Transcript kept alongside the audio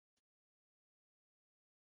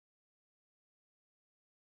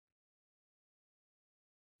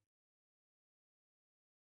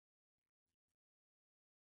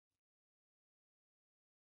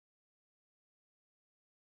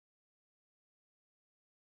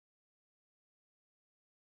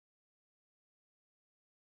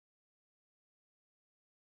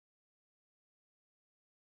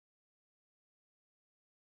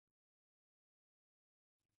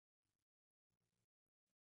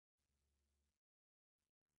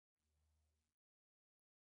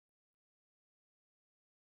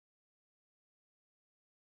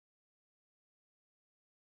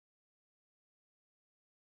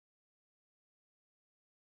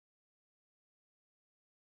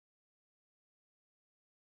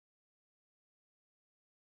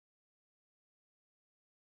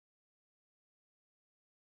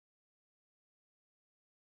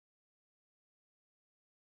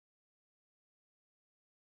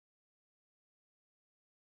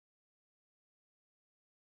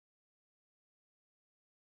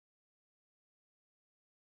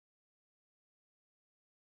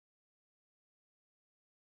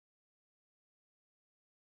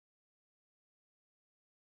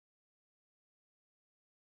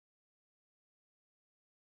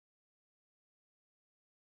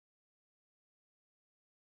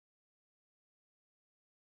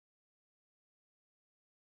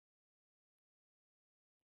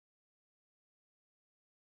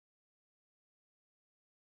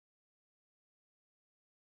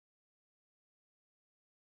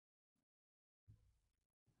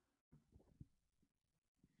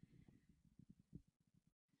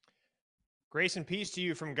Grace and peace to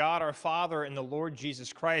you from God our Father and the Lord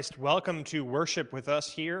Jesus Christ. Welcome to worship with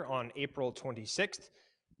us here on April 26th,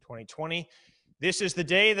 2020. This is the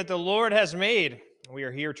day that the Lord has made. We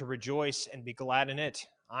are here to rejoice and be glad in it.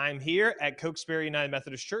 I'm here at Cokesbury United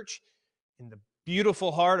Methodist Church in the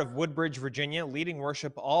beautiful heart of Woodbridge, Virginia, leading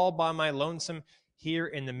worship all by my lonesome here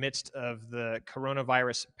in the midst of the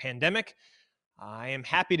coronavirus pandemic. I am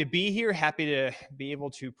happy to be here, happy to be able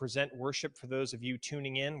to present worship for those of you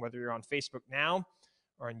tuning in, whether you're on Facebook now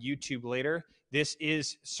or on YouTube later. This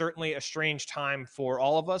is certainly a strange time for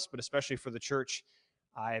all of us, but especially for the church.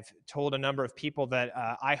 I've told a number of people that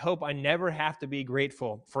I hope I never have to be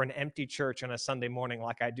grateful for an empty church on a Sunday morning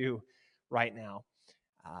like I do right now.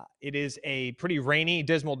 It is a pretty rainy,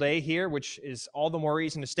 dismal day here, which is all the more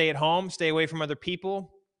reason to stay at home, stay away from other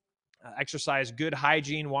people, exercise good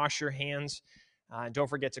hygiene, wash your hands, and don't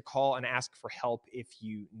forget to call and ask for help if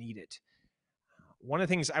you need it. One of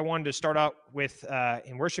the things I wanted to start out with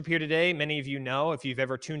in worship here today, many of you know, if you've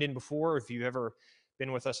ever tuned in before, if you've ever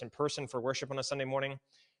been with us in person for worship on a Sunday morning,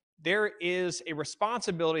 there is a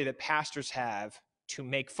responsibility that pastors have to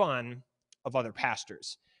make fun of other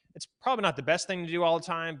pastors. It's probably not the best thing to do all the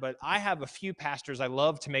time, but I have a few pastors I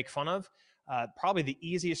love to make fun of. Probably the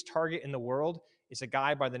easiest target in the world is a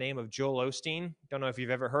guy by the name of Joel Osteen. Don't know if you've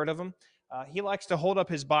ever heard of him. He likes to hold up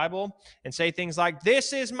his Bible and say things like,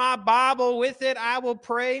 "This is my Bible, with it I will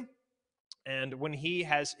pray." And when he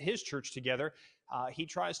has his church together, he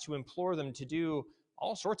tries to implore them to do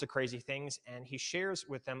all sorts of crazy things, and he shares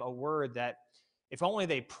with them a word that if only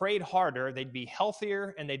they prayed harder, they'd be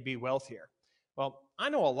healthier and they'd be wealthier. Well, I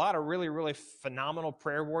know a lot of really, really phenomenal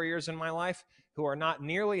prayer warriors in my life who are not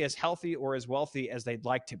nearly as healthy or as wealthy as they'd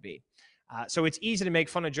like to be. So it's easy to make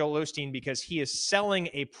fun of Joel Osteen because he is selling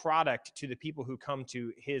a product to the people who come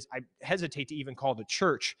to his, I hesitate to even call it a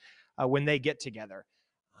church, when they get together.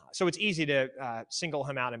 So it's easy to single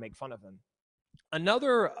him out and make fun of him.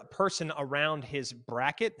 Another person around his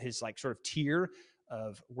bracket, his like sort of tier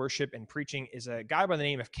of worship and preaching, is a guy by the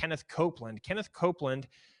name of Kenneth Copeland. Kenneth Copeland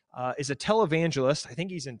is a televangelist. I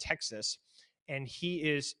think he's in Texas. And he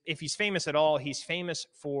is, if he's famous at all, he's famous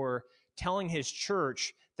for telling his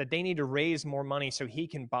church that they need to raise more money so he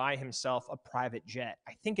can buy himself a private jet.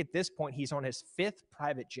 I think at this point he's on his 5th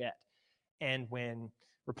private jet. And when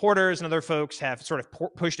reporters and other folks have sort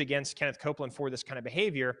of pushed against Kenneth Copeland for this kind of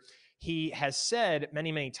behavior, he has said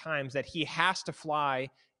many, many times that he has to fly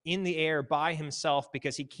in the air by himself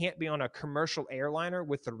because he can't be on a commercial airliner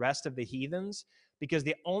with the rest of the heathens, because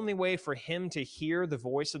the only way for him to hear the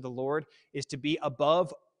voice of the Lord is to be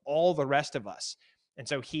above all the rest of us. And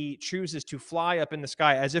so he chooses to fly up in the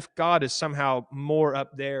sky as if God is somehow more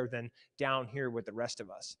up there than down here with the rest of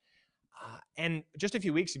us. And just a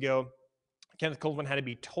few weeks ago, Kenneth Copeland had to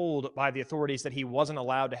be told by the authorities that he wasn't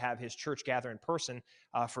allowed to have his church gather in person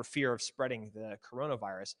for fear of spreading the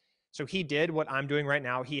coronavirus. So he did what I'm doing right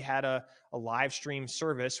now. He had a live stream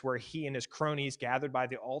service where he and his cronies gathered by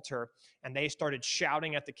the altar, and they started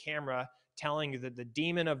shouting at the camera, telling the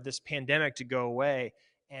demon of this pandemic to go away.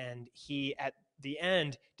 And he, at the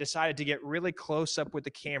end, decided to get really close up with the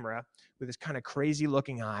camera with his kind of crazy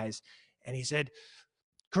looking eyes. And he said,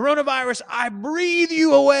 "Coronavirus, I breathe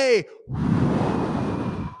you away."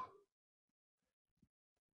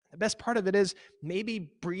 The best part of it is maybe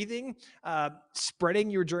breathing, spreading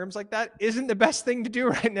your germs like that isn't the best thing to do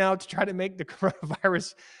right now to try to make the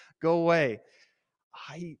coronavirus go away.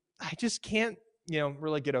 I just can't,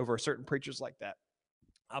 really get over certain preachers like that.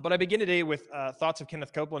 But I begin today with thoughts of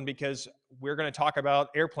Kenneth Copeland because we're going to talk about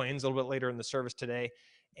airplanes a little bit later in the service today,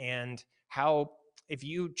 and how if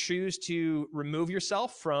you choose to remove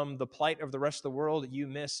yourself from the plight of the rest of the world, you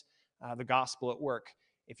miss the gospel at work.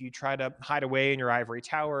 If you try to hide away in your ivory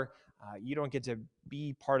tower, you don't get to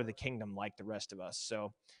be part of the kingdom like the rest of us.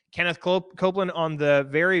 So Kenneth Copeland, on the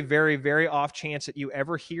very, very, very off chance that you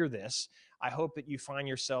ever hear this, I hope that you find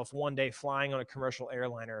yourself one day flying on a commercial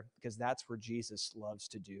airliner, because that's where Jesus loves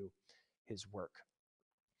to do his work.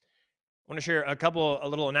 I want to share a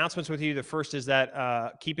little announcements with you. The first is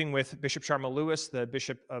that keeping with Bishop Sharma Lewis, the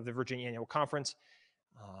Bishop of the Virginia Annual Conference,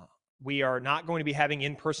 we are not going to be having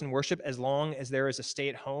in-person worship as long as there is a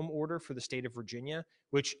stay-at-home order for the state of Virginia,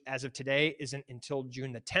 which as of today isn't until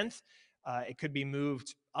June the 10th. It could be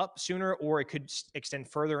moved up sooner, or it could extend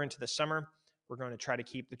further into the summer. We're going to try to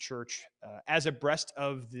keep the church as abreast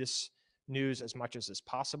of this news as much as is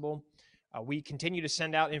possible. We continue to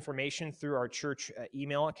send out information through our church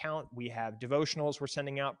email account. We have devotionals we're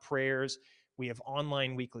sending out, prayers. We have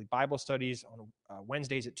online weekly Bible studies on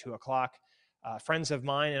Wednesdays at 2 o'clock. Friends of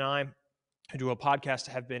mine and I who do a podcast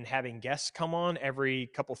have been having guests come on every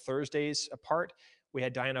couple Thursdays apart. We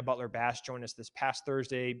had Diana Butler-Bass join us this past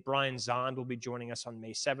Thursday. Brian Zond will be joining us on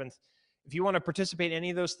May 7th. If you want to participate in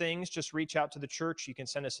any of those things, just reach out to the church. You can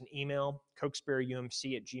send us an email,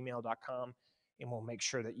 cokesburyumc@gmail.com, and we'll make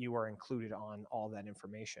sure that you are included on all that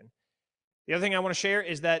information. The other thing I want to share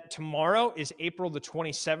is that tomorrow is April the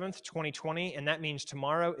 27th, 2020, and that means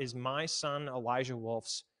tomorrow is my son Elijah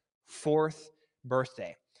Wolf's 4th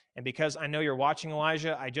birthday. And because I know you're watching,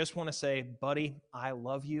 Elijah, I just want to say, buddy, I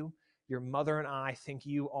love you. Your mother and I think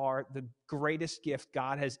you are the greatest gift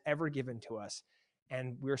God has ever given to us.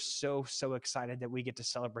 And we're so, so excited that we get to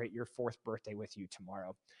celebrate your 4th birthday with you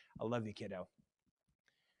tomorrow. I love you, kiddo.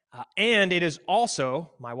 And it is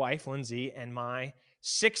also my wife, Lindsay, and my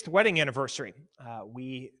 6th wedding anniversary.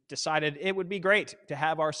 We decided it would be great to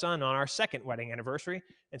have our son on our 2nd wedding anniversary.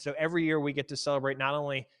 And so every year we get to celebrate not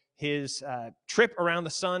only his trip around the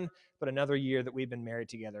sun, but another year that we've been married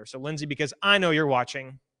together. So Lindsay, because I know you're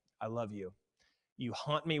watching, I love you. You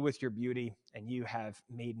haunt me with your beauty, and you have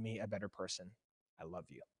made me a better person. I love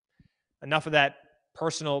you. Enough of that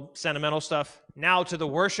personal, sentimental stuff. Now to the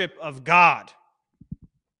worship of God.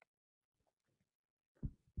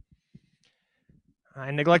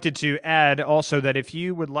 I neglected to add also that if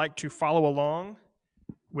you would like to follow along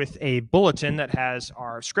with a bulletin that has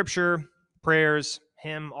our scripture, prayers,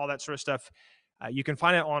 hymn, all that sort of stuff, you can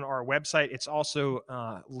find it on our website. It's also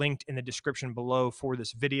linked in the description below for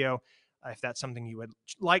this video, if that's something you would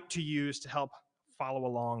like to use to help follow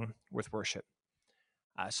along with worship.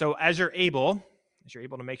 So as you're able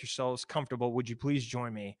to make yourselves comfortable, would you please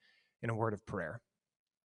join me in a word of prayer?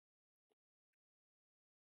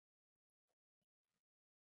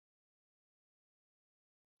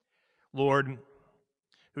 Lord,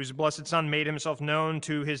 whose blessed Son made himself known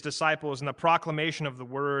to his disciples in the proclamation of the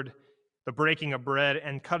word, the breaking of bread,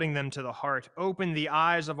 and cutting them to the heart, open the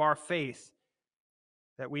eyes of our faith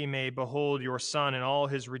that we may behold your Son in all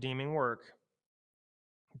his redeeming work.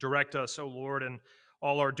 Direct us, O Lord, in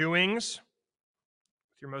all our doings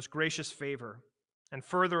with your most gracious favor, and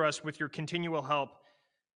further us with your continual help,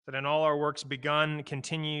 that in all our works begun,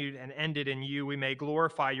 continued, and ended in you, we may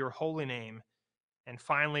glorify your holy name, and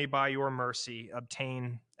finally, by your mercy,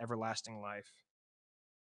 obtain everlasting life.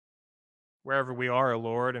 Wherever we are, O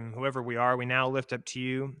Lord, and whoever we are, we now lift up to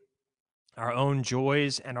you our own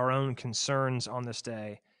joys and our own concerns on this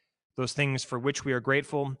day, those things for which we are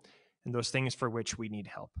grateful and those things for which we need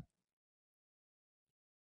help.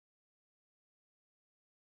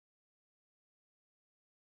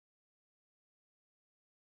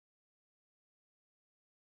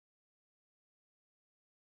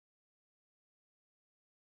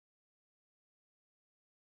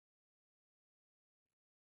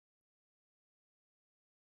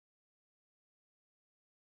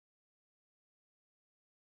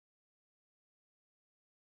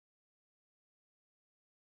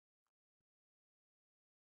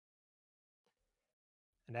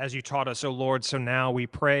 And as you taught us, O Lord, so now we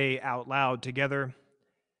pray out loud together.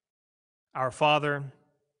 Our Father,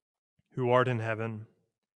 who art in heaven,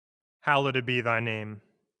 hallowed be thy name.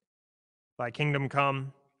 Thy kingdom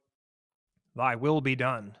come, thy will be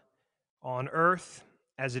done, on earth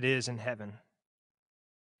as it is in heaven.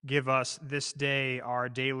 Give us this day our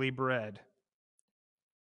daily bread,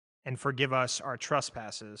 and forgive us our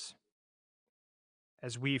trespasses,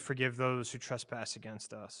 as we forgive those who trespass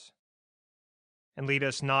against us. And lead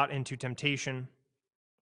us not into temptation,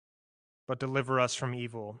 but deliver us from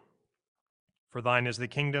evil. For thine is the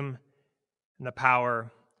kingdom, and the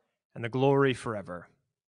power, and the glory forever.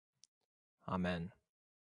 Amen.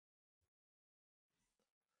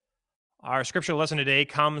 Our scripture lesson today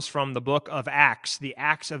comes from the book of Acts, the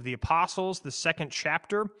Acts of the Apostles, the 2nd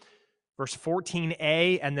chapter, verse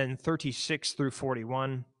 14a, and then 36 through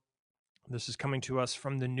 41. This is coming to us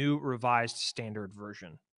from the New Revised Standard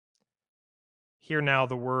Version. Hear now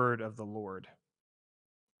the word of the Lord.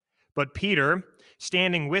 But Peter,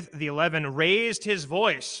 standing with the 11, raised his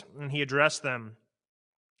voice, and he addressed them.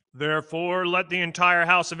 Therefore, let the entire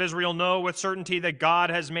house of Israel know with certainty that God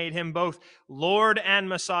has made him both Lord and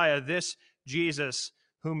Messiah, this Jesus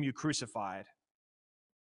whom you crucified.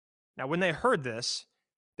 Now, when they heard this,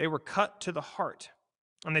 they were cut to the heart.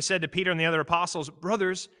 And they said to Peter and the other apostles,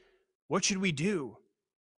 Brothers, what should we do?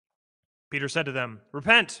 Peter said to them,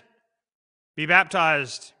 Repent. Be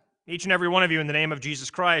baptized, each and every one of you, in the name of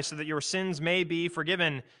Jesus Christ, so that your sins may be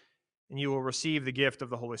forgiven, and you will receive the gift of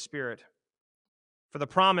the Holy Spirit. For the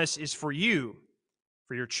promise is for you,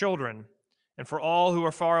 for your children, and for all who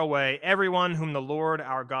are far away, everyone whom the Lord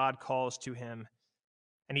our God calls to him.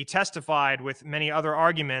 And he testified with many other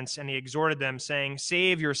arguments, and he exhorted them, saying,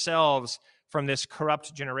 Save yourselves from this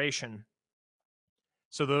corrupt generation.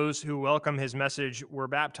 So those who welcomed his message were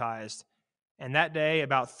baptized, and that day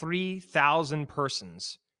about 3,000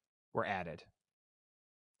 persons were added.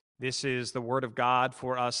 This is the word of God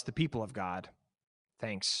for us, the people of God.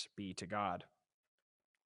 Thanks be to God.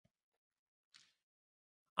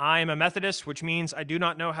 I am a Methodist, which means I do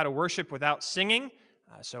not know how to worship without singing.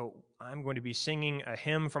 So I'm going to be singing a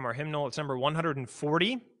hymn from our hymnal. It's number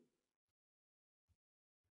 140,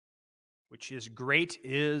 which is Great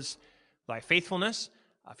is Thy Faithfulness.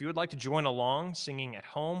 If you would like to join along singing at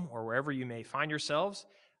home or wherever you may find yourselves,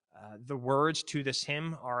 the words to this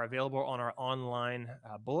hymn are available on our online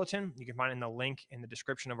bulletin. You can find it in the link in the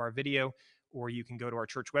description of our video, or you can go to our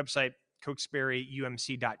church website,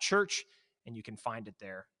 cokesburyumc.church, and you can find it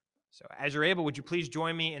there. So as you're able, would you please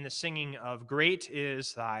join me in the singing of Great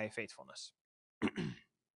is Thy Faithfulness.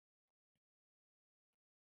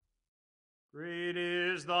 Great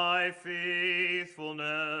is thy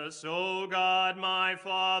faithfulness, O God my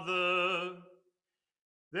Father.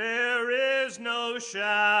 There is no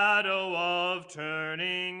shadow of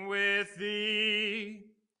turning with thee.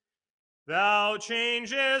 Thou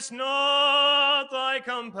changest not, thy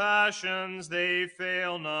compassions, they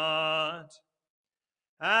fail not.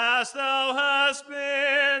 As thou hast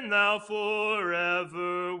been, thou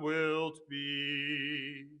forever wilt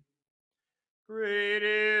be. Great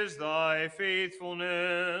is thy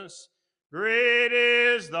faithfulness, great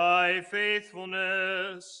is thy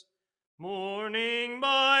faithfulness. Morning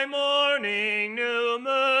by morning, new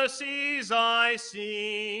mercies I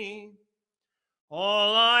see.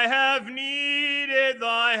 All I have needed,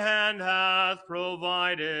 thy hand hath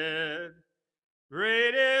provided.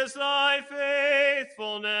 Great is thy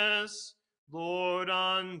faithfulness, Lord,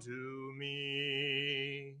 unto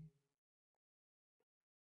me.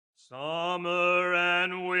 Summer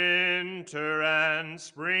and winter and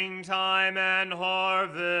springtime and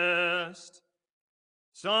harvest,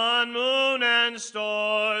 sun, moon, and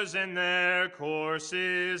stars in their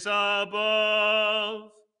courses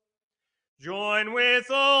above, join with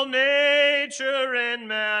all nature in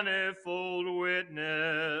manifold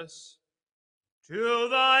witness to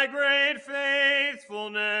thy great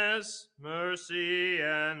faithfulness, mercy,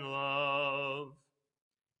 and love.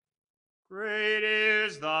 Great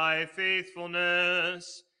is thy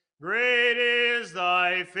faithfulness, great is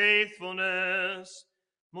thy faithfulness.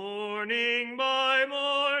 Morning by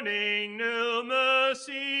morning, new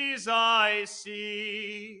mercies I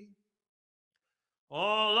see.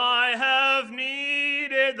 All I have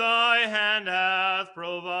needed, thy hand hath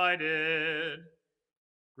provided.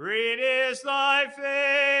 Great is thy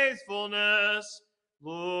faithfulness,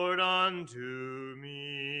 Lord, unto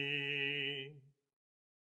me.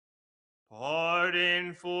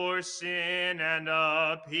 Pardon for sin and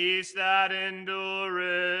a peace that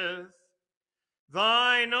endureth,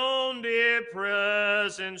 thine own dear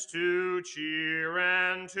presence to cheer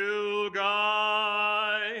and to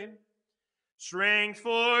guide, strength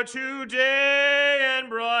for today and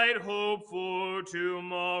bright hope for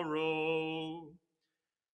tomorrow.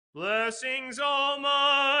 Blessings all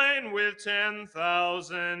mine with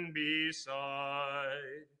 10,000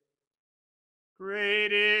 beside.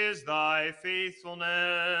 Great is thy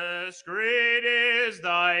faithfulness, great is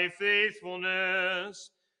thy faithfulness.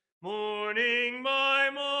 Morning by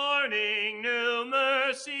morning, new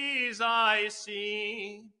mercies I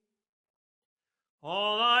see.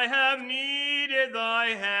 All I have needed, thy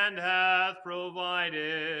hand hath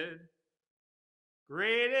provided.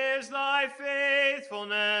 Great is thy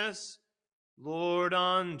faithfulness, Lord,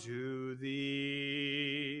 unto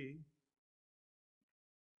thee.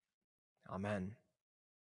 Amen.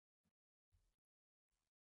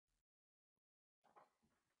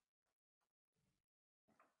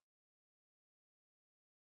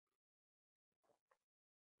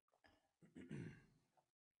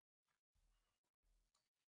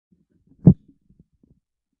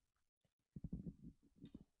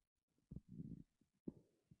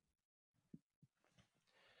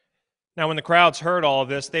 Now, when the crowds heard all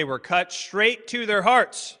this, they were cut straight to their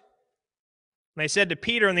hearts. And they said to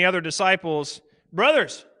Peter and the other disciples,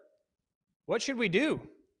 "Brothers, what should we do?"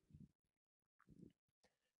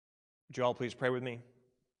 Would you all please pray with me?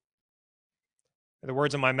 May the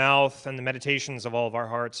words of my mouth and the meditations of all of our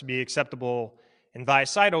hearts be acceptable in thy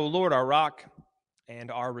sight, O Lord, our rock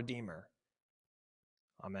and our Redeemer.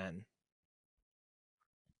 Amen.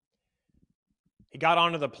 He got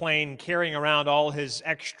onto the plane carrying around all his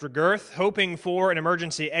extra girth, hoping for an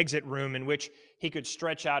emergency exit room in which he could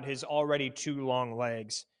stretch out his already too long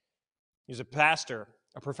legs. He was a pastor,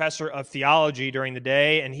 a professor of theology during the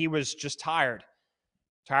day, and he was just tired.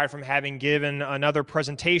 tired from having given another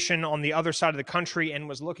presentation on the other side of the country, and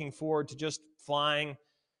was looking forward to just flying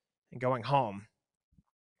and going home.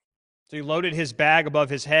 So he loaded his bag above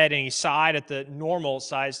his head, and he sighed at the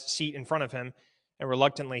normal-sized seat in front of him, and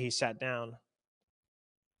reluctantly he sat down.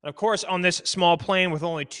 And of course, on this small plane with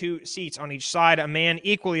only 2 seats on each side, a man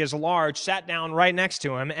equally as large sat down right next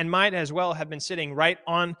to him and might as well have been sitting right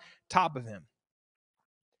on top of him.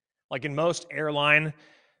 Like in most airline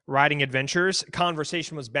riding adventures,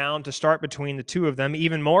 conversation was bound to start between the two of them,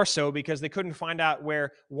 even more so because they couldn't find out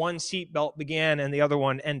where one seatbelt began and the other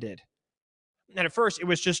one ended. And at first, it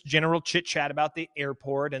was just general chit-chat about the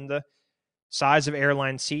airport and the size of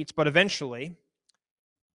airline seats, but eventually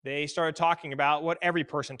they started talking about what every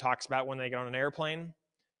person talks about when they get on an airplane.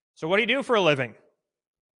 So what do you do for a living?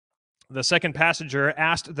 The second passenger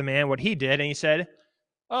asked the man what he did, and he said,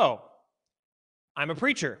 "Oh, I'm a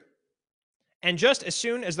preacher." And just as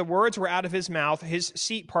soon as the words were out of his mouth, his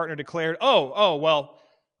seat partner declared, well,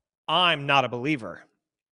 I'm not a believer."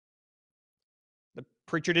 The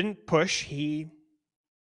preacher didn't push. He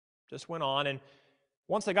just went on, and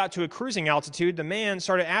once they got to a cruising altitude, the man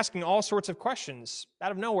started asking all sorts of questions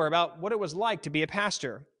out of nowhere about what it was like to be a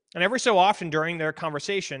pastor. And every so often during their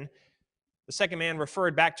conversation, the second man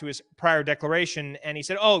referred back to his prior declaration, and he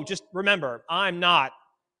said, "Oh, just remember, I'm not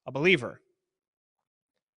a believer."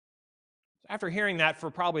 After hearing that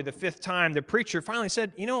for probably the 5th time, the preacher finally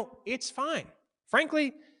said, "It's fine. Frankly,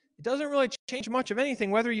 it doesn't really change much of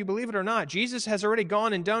anything whether you believe it or not. Jesus has already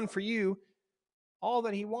gone and done for you all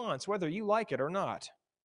that he wants, whether you like it or not."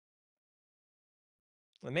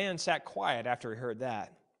 The man sat quiet after he heard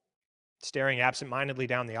that, staring absent-mindedly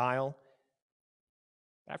down the aisle.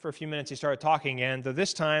 After a few minutes, he started talking again, though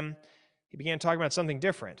this time he began talking about something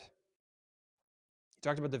different. He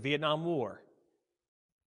talked about the Vietnam War.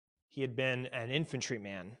 He had been an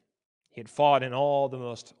infantryman. He had fought in all the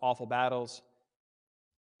most awful battles,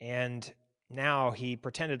 and now he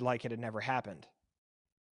pretended like it had never happened.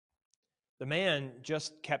 The man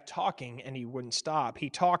just kept talking, and he wouldn't stop. He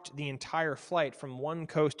talked the entire flight from one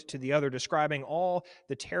coast to the other, describing all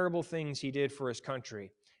the terrible things he did for his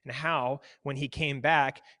country, and how, when he came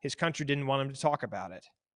back, his country didn't want him to talk about it.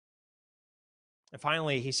 And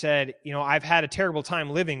finally, he said, "I've had a terrible time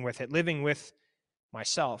living with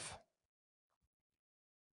myself."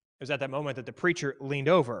 It was at that moment that the preacher leaned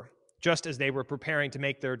over, just as they were preparing to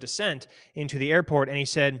make their descent into the airport, and he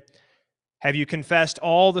said, "Have you confessed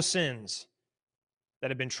all the sins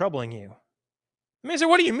that have been troubling you?" The man said,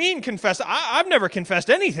 "What do you mean confess? I've never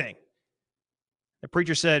confessed anything." The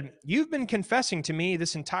preacher said, "You've been confessing to me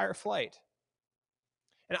this entire flight.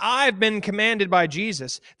 And I've been commanded by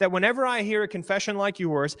Jesus that whenever I hear a confession like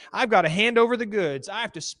yours, I've got to hand over the goods. I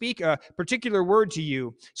have to speak a particular word to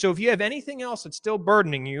you. So if you have anything else that's still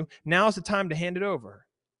burdening you, now's the time to hand it over."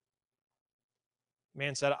 The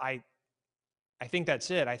man said, I think that's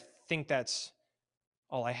it. I think that's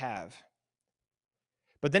all I have."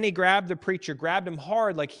 But then he grabbed the preacher, grabbed him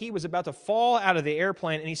hard like he was about to fall out of the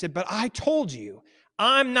airplane, and he said, "But I told you,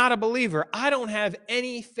 I'm not a believer. I don't have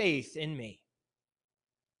any faith in me."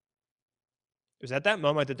 It was at that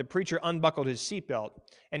moment that the preacher unbuckled his seatbelt,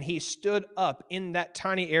 and he stood up in that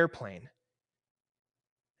tiny airplane.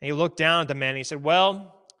 And he looked down at the man, and he said,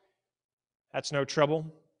 "Well, that's no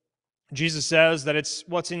trouble. Jesus says that it's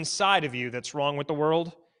what's inside of you that's wrong with the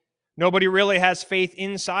world. Nobody really has faith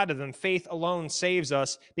inside of them. Faith alone saves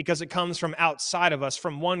us because it comes from outside of us,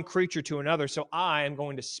 from one creature to another. So I am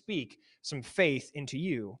going to speak some faith into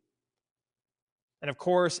you." And of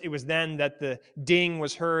course, it was then that the ding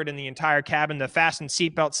was heard in the entire cabin. The fasten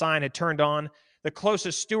seatbelt sign had turned on. The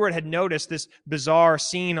closest steward had noticed this bizarre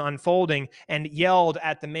scene unfolding and yelled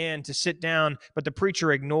at the man to sit down, but the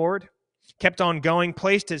preacher ignored, kept on going,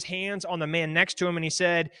 placed his hands on the man next to him, and he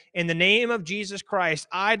said, "In the name of Jesus Christ,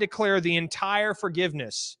 I declare the entire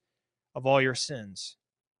forgiveness of all your sins."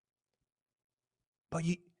 "But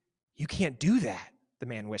you can't do that," the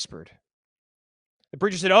man whispered. The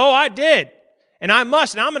preacher said, "Oh, I did. And I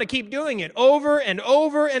must, and I'm going to keep doing it over and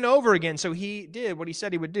over and over again." So he did what he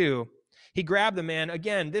said he would do. He grabbed the man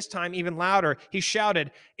again, this time even louder. He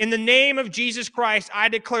shouted, "In the name of Jesus Christ, I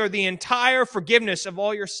declare the entire forgiveness of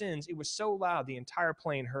all your sins." It was so loud, the entire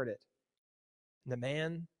plane heard it. And the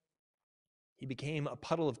man, he became a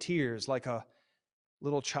puddle of tears like a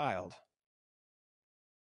little child.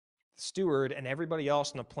 The steward and everybody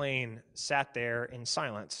else on the plane sat there in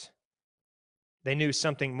silence. They knew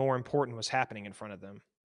something more important was happening in front of them.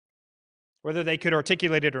 Whether they could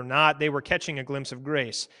articulate it or not, they were catching a glimpse of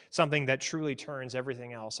grace, something that truly turns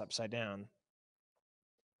everything else upside down.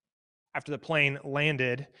 After the plane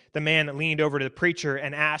landed, the man leaned over to the preacher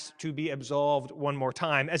and asked to be absolved one more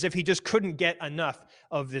time, as if he just couldn't get enough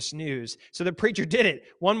of this news. So the preacher did it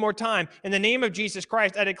one more time. In the name of Jesus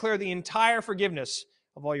Christ, I declare the entire forgiveness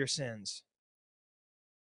of all your sins.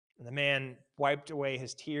 And the man wiped away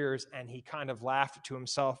his tears, and he kind of laughed to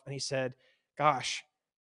himself, and he said, "Gosh,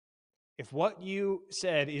 if what you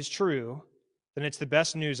said is true, then it's the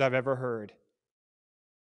best news I've ever heard.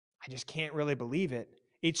 I just can't really believe it.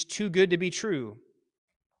 It's too good to be true.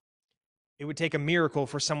 It would take a miracle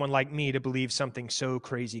for someone like me to believe something so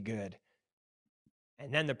crazy good."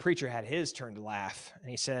 And then the preacher had his turn to laugh,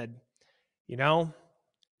 and he said, "You know,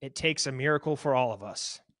 it takes a miracle for all of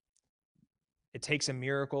us. It takes a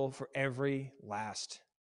miracle for every last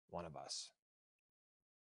one of us."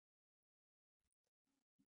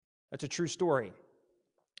 That's a true story.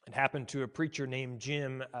 It happened to a preacher named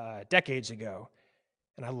Jim decades ago,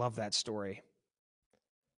 and I love that story.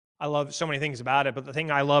 I love so many things about it, but the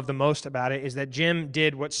thing I love the most about it is that Jim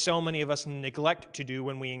did what so many of us neglect to do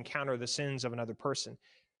when we encounter the sins of another person.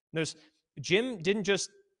 Notice, Jim didn't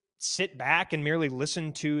just sit back and merely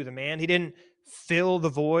listen to the man. He didn't fill the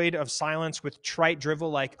void of silence with trite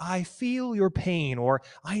drivel like, "I feel your pain," or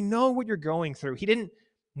 "I know what you're going through." He didn't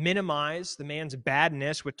minimize the man's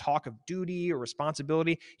badness with talk of duty or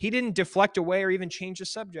responsibility. He didn't deflect away or even change the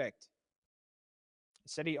subject.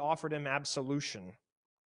 Instead, he offered him absolution.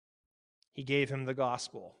 He gave him the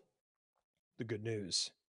gospel, the good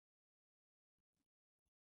news.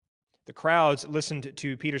 The crowds listened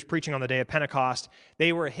to Peter's preaching on the day of Pentecost.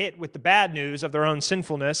 They were hit with the bad news of their own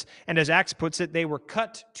sinfulness, and as Acts puts it, they were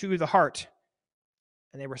cut to the heart.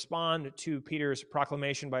 And they respond to Peter's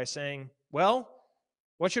proclamation by saying, "Well,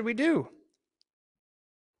 what should we do?"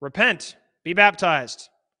 "Repent, be baptized,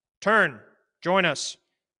 turn, join us.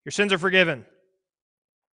 Your sins are forgiven."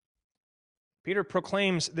 Peter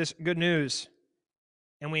proclaims this good news,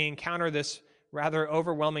 and we encounter this rather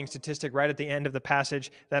overwhelming statistic right at the end of the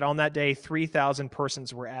passage that on that day, 3,000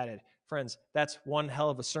 persons were added. Friends, that's one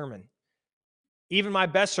hell of a sermon. Even my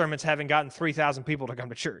best sermons haven't gotten 3,000 people to come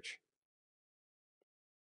to church.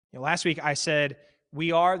 Last week I said,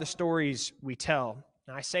 we are the stories we tell.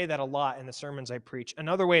 And I say that a lot in the sermons I preach.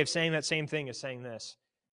 Another way of saying that same thing is saying this: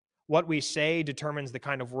 what we say determines the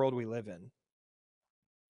kind of world we live in.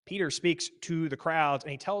 Peter speaks to the crowds,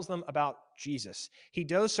 and he tells them about Jesus. He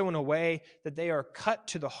does so in a way that they are cut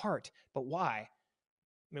to the heart. But why?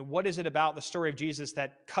 I mean, what is it about the story of Jesus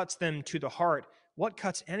that cuts them to the heart? What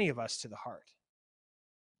cuts any of us to the heart?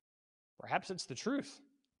 Perhaps it's the truth.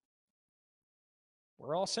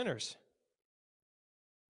 We're all sinners.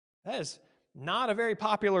 That is not a very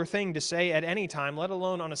popular thing to say at any time, let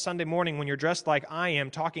alone on a Sunday morning when you're dressed like I am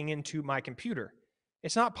talking into my computer.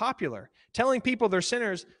 It's not popular. Telling people they're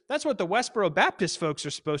sinners, that's what the Westboro Baptist folks are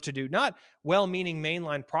supposed to do, not well-meaning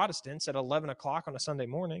mainline Protestants at 11 o'clock on a Sunday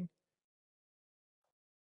morning.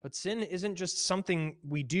 But sin isn't just something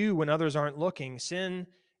we do when others aren't looking. Sin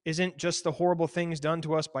isn't just the horrible things done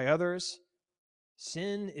to us by others.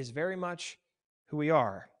 Sin is very much who we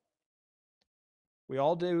are. We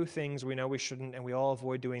all do things we know we shouldn't, and we all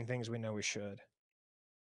avoid doing things we know we should.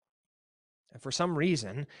 And for some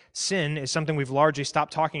reason, sin is something we've largely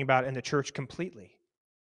stopped talking about in the church completely.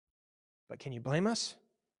 But can you blame us?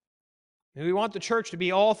 We want the church to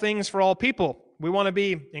be all things for all people. We want to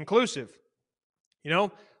be inclusive.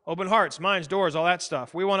 Open hearts, minds, doors, all that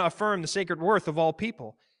stuff. We want to affirm the sacred worth of all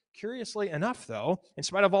people. Curiously enough, though, in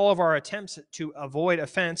spite of all of our attempts to avoid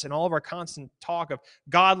offense and all of our constant talk of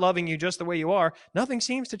God loving you just the way you are, nothing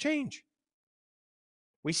seems to change.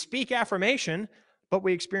 We speak affirmation, but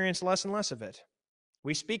we experience less and less of it.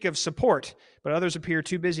 We speak of support, but others appear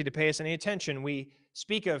too busy to pay us any attention. We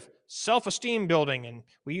speak of self-esteem building, and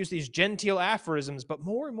we use these genteel aphorisms, but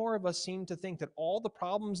more and more of us seem to think that all the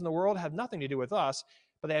problems in the world have nothing to do with us,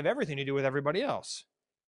 but they have everything to do with everybody else.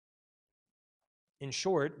 In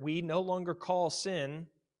short, we no longer call sin,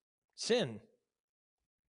 sin. And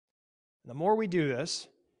the more we do this,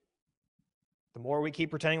 the more we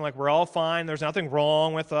keep pretending like we're all fine, there's nothing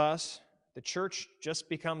wrong with us. The church just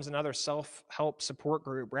becomes another self-help support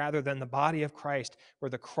group rather than the body of Christ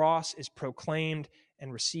where the cross is proclaimed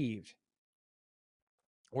and received.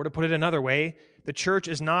 Or to put it another way, the church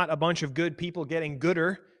is not a bunch of good people getting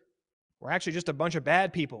gooder. We're actually just a bunch of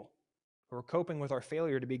bad people who are coping with our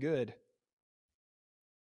failure to be good.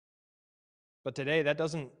 But today, that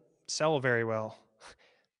doesn't sell very well.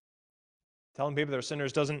 Telling people they're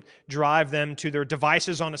sinners doesn't drive them to their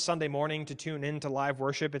devices on a Sunday morning to tune in to live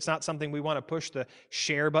worship. It's not something we want to push the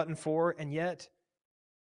share button for, and yet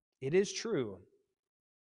it is true.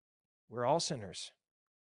 We're all sinners.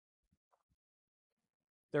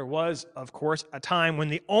 There was, of course, a time when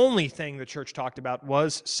the only thing the church talked about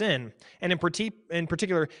was sin, and in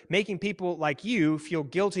particular, making people like you feel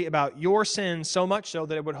guilty about your sin so much so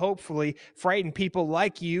that it would hopefully frighten people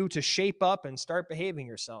like you to shape up and start behaving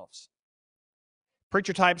yourselves.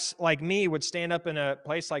 Preacher types like me would stand up in a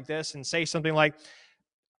place like this and say something like,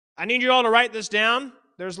 I need you all to write this down.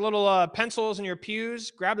 There's little pencils in your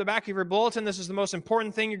pews. Grab the back of your bulletin. This is the most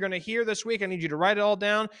important thing you're going to hear this week. I need you to write it all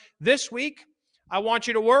down. This week, I want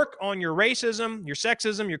you to work on your racism, your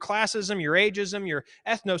sexism, your classism, your ageism, your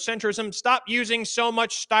ethnocentrism. Stop using so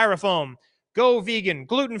much styrofoam. Go vegan,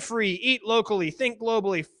 gluten-free, eat locally, think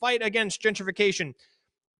globally, fight against gentrification.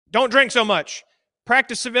 Don't drink so much.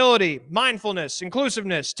 Practice civility, mindfulness,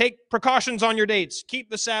 inclusiveness. Take precautions on your dates. Keep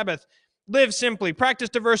the Sabbath. Live simply. Practice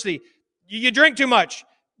diversity. You drink too much.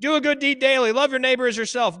 Do a good deed daily. Love your neighbor as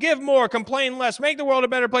yourself. Give more. Complain less. Make the world a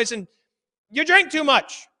better place. And you drink too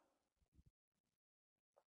much.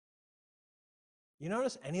 You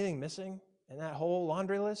notice anything missing in that whole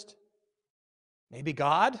laundry list? Maybe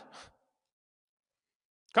God?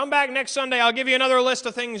 Come back next Sunday. I'll give you another list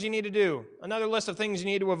of things you need to do. Another list of things you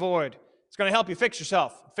need to avoid. It's going to help you fix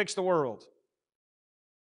yourself, fix the world.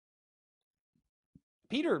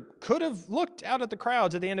 Peter could have looked out at the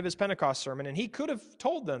crowds at the end of his Pentecost sermon, and he could have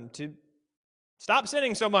told them to stop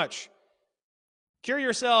sinning so much. Cure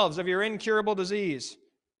yourselves of your incurable disease.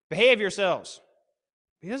 Behave yourselves.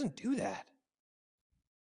 He doesn't do that.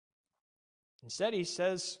 Instead, he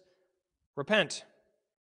says, repent,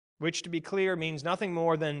 which, to be clear, means nothing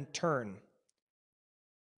more than turn.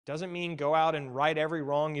 Doesn't mean go out and right every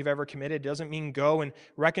wrong you've ever committed. Doesn't mean go and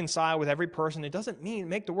reconcile with every person. It doesn't mean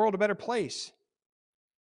make the world a better place.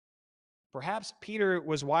 Perhaps Peter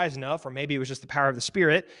was wise enough, or maybe it was just the power of the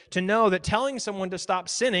Spirit, to know that telling someone to stop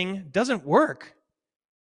sinning doesn't work.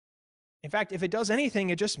 In fact, if it does anything,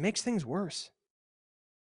 it just makes things worse.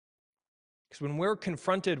 Because when we're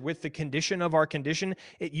confronted with the condition of our condition,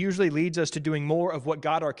 it usually leads us to doing more of what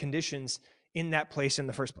got our conditions in that place in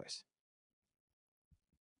the first place.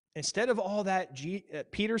 Instead of all that,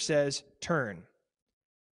 Peter says, turn.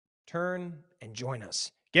 Turn and join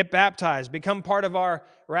us. Get baptized. Become part of our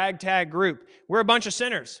ragtag group. We're a bunch of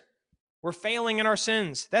sinners. We're failing in our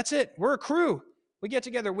sins. That's it. We're a crew. We get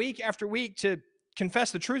together week after week to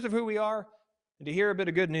confess the truth of who we are and to hear a bit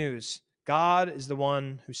of good news. God is the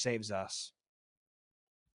one who saves us.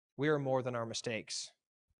 We are more than our mistakes.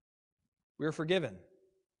 We are forgiven.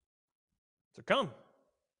 So come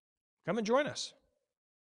and join us.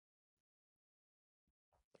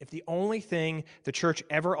 If the only thing the church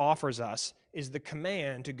ever offers us is the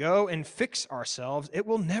command to go and fix ourselves, it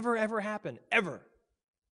will never, ever happen, ever.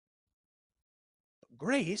 But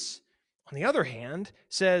grace, on the other hand,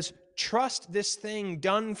 says, trust this thing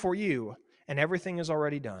done for you, and everything is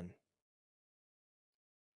already done.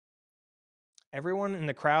 Everyone in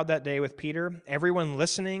the crowd that day with Peter, everyone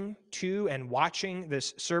listening to and watching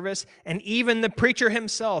this service, and even the preacher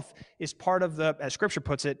himself is part of the, as Scripture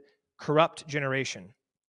puts it, corrupt generation.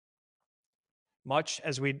 Much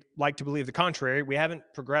as we'd like to believe the contrary, we haven't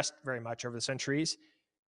progressed very much over the centuries.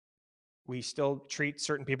 We still treat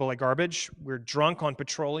certain people like garbage. We're drunk on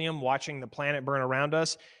petroleum, watching the planet burn around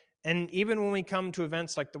us. And even when we come to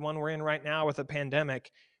events like the one we're in right now with the pandemic,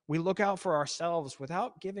 we look out for ourselves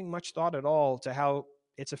without giving much thought at all to how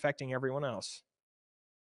it's affecting everyone else.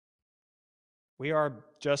 We are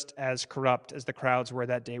just as corrupt as the crowds were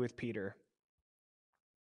that day with Peter.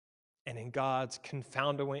 And in God's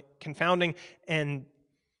confounding and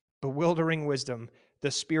bewildering wisdom, the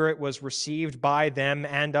Spirit was received by them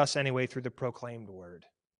and us anyway through the proclaimed word.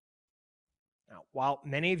 Now, while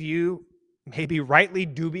many of you may be rightly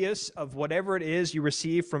dubious of whatever it is you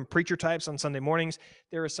receive from preacher types on Sunday mornings,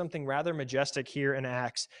 there is something rather majestic here in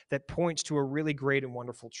Acts that points to a really great and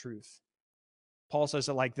wonderful truth. Paul says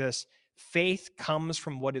it like this: faith comes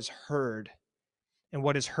from what is heard, and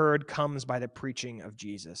what is heard comes by the preaching of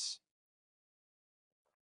Jesus.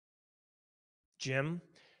 Jim,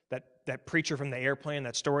 that preacher from the airplane,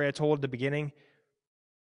 that story I told at the beginning,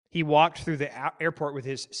 he walked through the airport with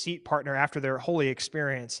his seat partner after their holy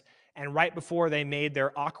experience. And right before they made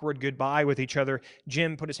their awkward goodbye with each other,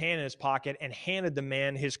 Jim put his hand in his pocket and handed the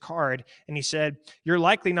man his card. And he said, "You're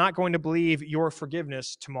likely not going to believe your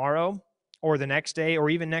forgiveness tomorrow or the next day or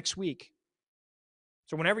even next week.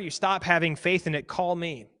 So whenever you stop having faith in it, call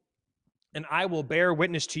me. And I will bear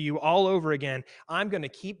witness to you all over again. I'm going to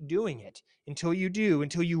keep doing it until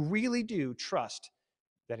you really do trust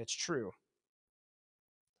that it's true."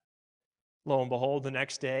 Lo and behold, the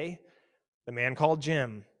next day, the man called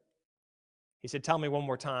Jim. He said, "Tell me one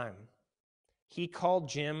more time." He called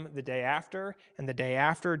Jim the day after and the day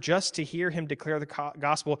after just to hear him declare the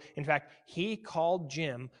gospel. In fact, he called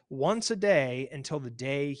Jim once a day until the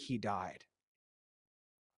day he died.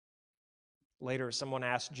 Later, someone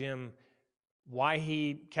asked Jim why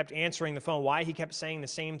he kept answering the phone, why he kept saying the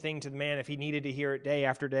same thing to the man if he needed to hear it day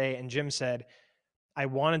after day. And Jim said, I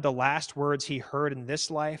wanted the last words he heard in this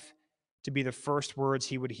life to be the first words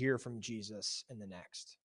he would hear from Jesus in the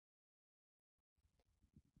next.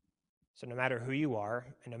 So no matter who you are,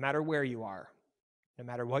 and no matter where you are, no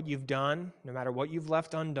matter what you've done, no matter what you've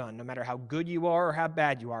left undone, no matter how good you are or how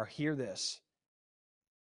bad you are, hear this.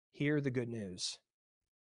 Hear the good news.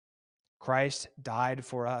 Christ died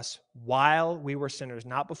for us while we were sinners,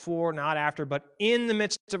 not before, not after, but in the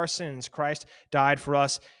midst of our sins, Christ died for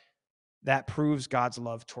us. That proves God's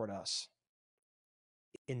love toward us.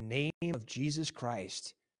 In the name of Jesus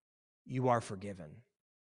Christ, you are forgiven.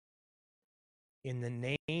 In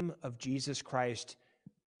the name of Jesus Christ,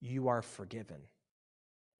 you are forgiven.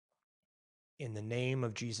 In the name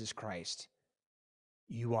of Jesus Christ,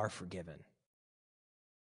 you are forgiven.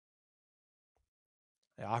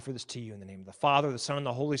 I offer this to you in the name of the Father, the Son, and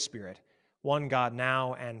the Holy Spirit, one God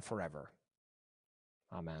now and forever.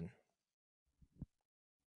 Amen.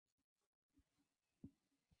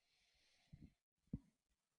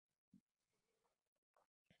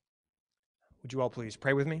 Would you all please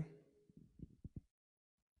pray with me?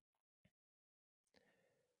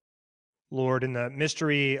 Lord, in the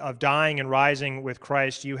mystery of dying and rising with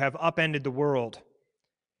Christ, you have upended the world.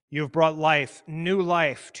 You have brought life, new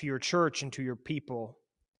life, to your church and to your people.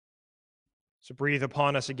 So breathe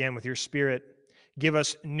upon us again with your Spirit. Give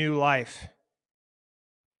us new life.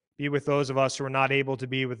 Be with those of us who are not able to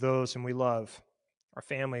be with those whom we love, our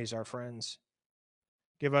families, our friends.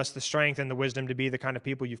 Give us the strength and the wisdom to be the kind of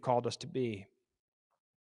people you've called us to be.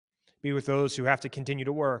 Be with those who have to continue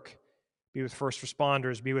to work. Be with first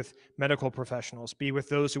responders. Be with medical professionals. Be with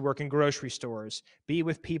those who work in grocery stores. Be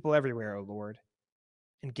with people everywhere, O Lord.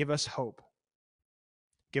 And give us hope.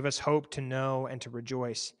 Give us hope to know and to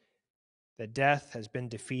rejoice that death has been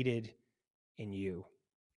defeated in you.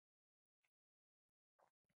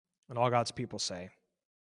 And all God's people say,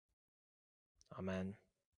 Amen.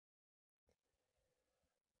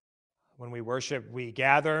 When we worship, we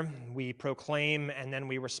gather, we proclaim, and then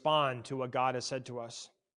we respond to what God has said to us.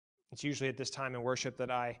 It's usually at this time in worship that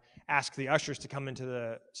I ask the ushers to come into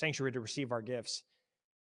the sanctuary to receive our gifts.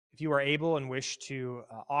 If you are able and wish to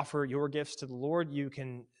offer your gifts to the Lord, you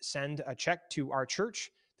can send a check to our church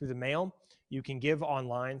through the mail. You can give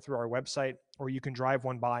online through our website, or you can drive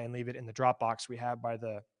one by and leave it in the drop box we have by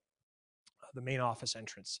the main office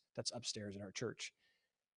entrance that's upstairs at our church.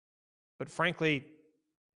 But frankly,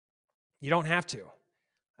 you don't have to.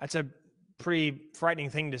 That's a pretty frightening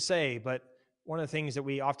thing to say, but one of the things that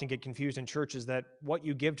we often get confused in church is that what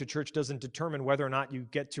you give to church doesn't determine whether or not you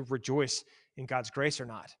get to rejoice in God's grace or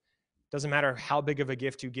not. It doesn't matter how big of a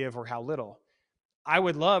gift you give or how little. I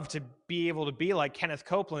would love to be able to be like Kenneth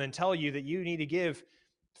Copeland and tell you that you need to give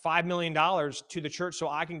 $5 million to the church so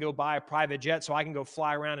I can go buy a private jet, so I can go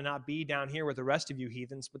fly around and not be down here with the rest of you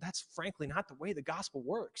heathens. But that's frankly not the way the gospel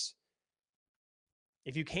works.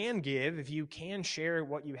 If you can give, if you can share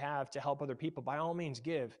what you have to help other people, by all means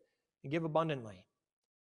give, and give abundantly.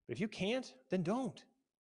 But if you can't, then don't.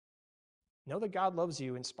 Know that God loves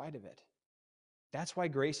you in spite of it. That's why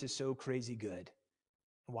grace is so crazy good,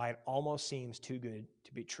 and why it almost seems too good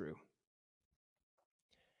to be true.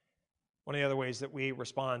 One of the other ways that we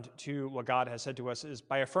respond to what God has said to us is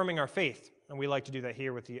by affirming our faith, and we like to do that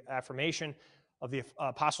here with the affirmation of the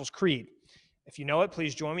Apostles' Creed. If you know it,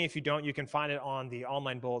 please join me. If you don't, you can find it on the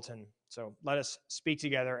online bulletin. So let us speak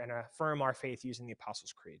together and affirm our faith using the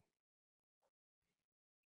Apostles' Creed.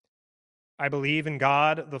 I believe in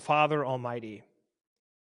God, the Father Almighty,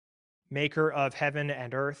 maker of heaven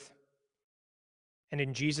and earth, and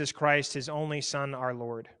in Jesus Christ, his only Son, our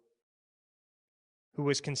Lord, who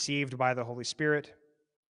was conceived by the Holy Spirit,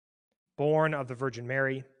 born of the Virgin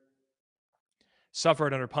Mary,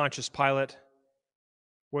 suffered under Pontius Pilate,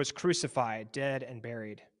 was crucified, dead, and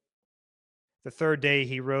buried. The third day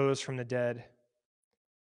he rose from the dead.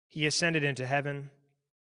 He ascended into heaven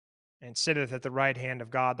and sitteth at the right hand of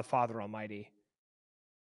God the Father Almighty.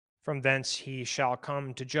 From thence he shall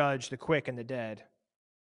come to judge the quick and the dead.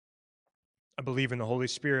 I believe in the Holy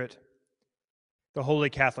Spirit, the Holy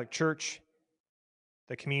Catholic Church,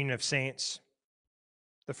 the communion of saints,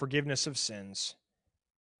 the forgiveness of sins,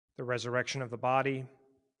 the resurrection of the body, and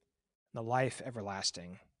the life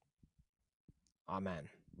everlasting. Amen.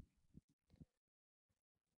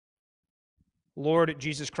 Lord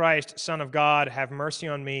Jesus Christ, Son of God, have mercy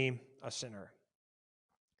on me, a sinner.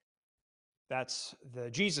 That's the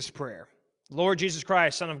Jesus prayer. Lord Jesus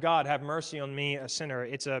Christ, Son of God, have mercy on me, a sinner.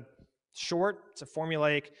 It's a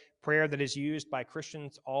formulaic prayer that is used by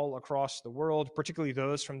Christians all across the world, particularly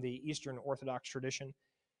those from the Eastern Orthodox tradition.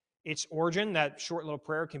 Its origin, that short little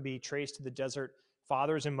prayer, can be traced to the desert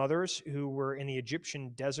fathers and mothers who were in the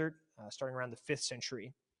Egyptian desert starting around the 5th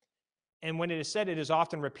century. And when it is said, it is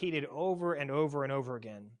often repeated over and over and over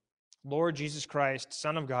again. Lord Jesus Christ,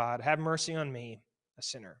 Son of God, have mercy on me, a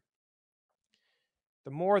sinner. The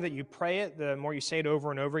more that you pray it, the more you say it over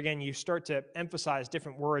and over again, you start to emphasize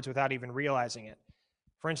different words without even realizing it.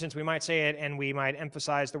 For instance, we might say it and we might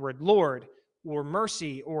emphasize the word Lord or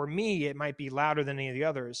mercy or me. It might be louder than any of the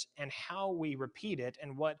others. And how we repeat it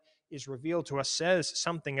and what is revealed to us says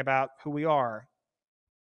something about who we are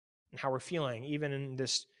and how we're feeling, even in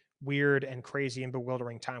this weird and crazy and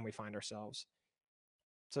bewildering time we find ourselves.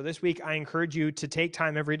 So this week, I encourage you to take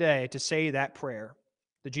time every day to say that prayer,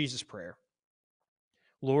 the Jesus prayer.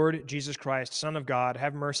 Lord Jesus Christ, Son of God,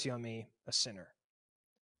 have mercy on me, a sinner.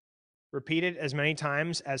 Repeat it as many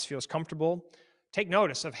times as feels comfortable. Take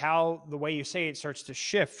notice of how the way you say it starts to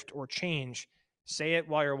shift or change. Say it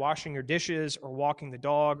while you're washing your dishes or walking the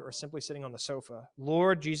dog or simply sitting on the sofa.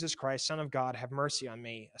 Lord Jesus Christ, Son of God, have mercy on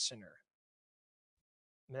me, a sinner.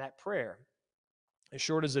 And that prayer, as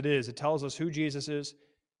short as it is, it tells us who Jesus is,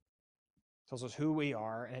 tells us who we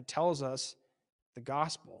are, and it tells us the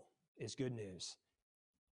gospel is good news.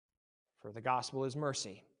 For the gospel is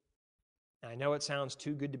mercy. And I know it sounds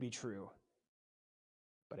too good to be true,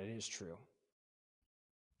 but it is true.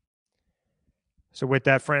 So with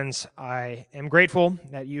that, friends, I am grateful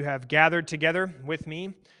that you have gathered together with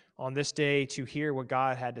me on this day to hear what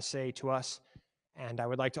God had to say to us, and I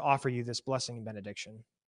would like to offer you this blessing and benediction.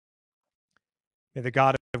 May the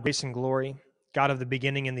God of grace and glory, God of the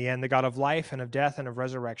beginning and the end, the God of life and of death and of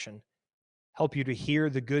resurrection, help you to hear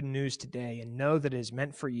the good news today and know that it is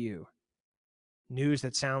meant for you. News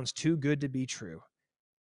that sounds too good to be true,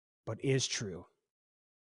 but is true.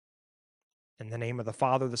 In the name of the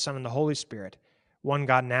Father, the Son, and the Holy Spirit, one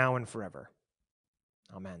God now and forever.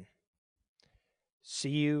 Amen. See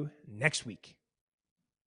you next week.